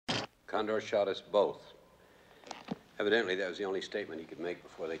Condor shot us both. Evidently, that was the only statement he could make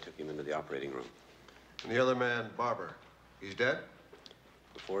before they took him into the operating room. And the other man, Barber, he's dead?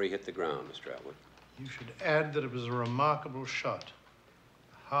 Before he hit the ground, Mr. Atwood. You should add that it was a remarkable shot.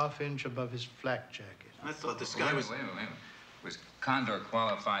 A half-inch above his flak jacket. I thought this guy was... Wait a minute. Was Condor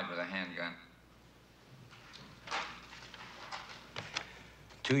qualified with a handgun?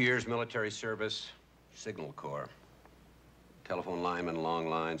 2 years military service, Signal Corps. Telephone lineman, long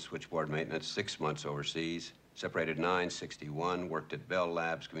line, switchboard maintenance, 6 months overseas. Separated 9/61, worked at Bell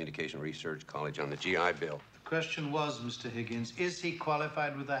Labs, Communication Research College on the GI Bill. The question was, Mr. Higgins, is he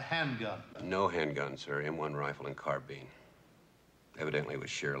qualified with a handgun? No handgun, sir. M1 rifle and carbine. Evidently it was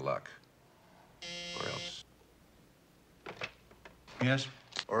sheer luck. Or else. Yes?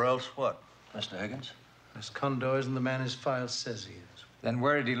 Or else what, Mr. Higgins? Miss Condor isn't the man his file says he is. Then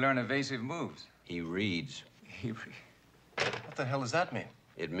where did he learn evasive moves? He reads. What the hell does that mean?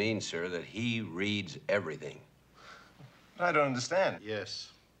 It means, sir, that he reads everything. I don't understand. Yes.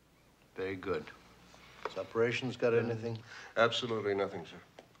 Very good. Has operations got anything? Absolutely nothing, sir.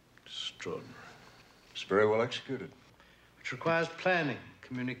 Extraordinary. It's very well executed. Which requires planning,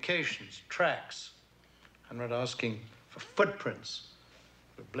 communications, tracks. I'm not asking for footprints.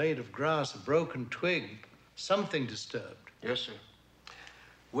 A blade of grass, a broken twig, something disturbed. Yes, sir.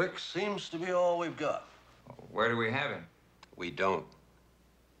 Wicks seems to be all we've got. Where do we have him? We don't.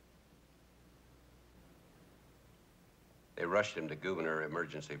 They rushed him to Gouverneur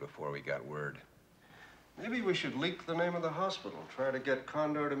emergency before we got word. Maybe we should leak the name of the hospital, try to get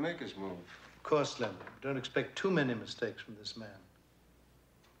Condor to make his move. Of course, Lemon. Don't expect too many mistakes from this man.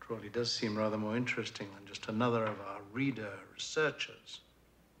 After all, he does seem rather more interesting than just another of our reader researchers.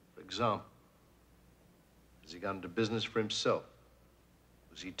 For example, has he gone into business for himself?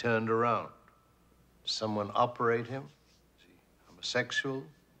 Was he turned around? Did someone operate him? Is he homosexual,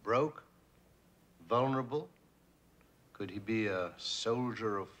 broke, vulnerable? Could he be a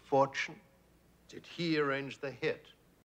soldier of fortune? Did he arrange the hit?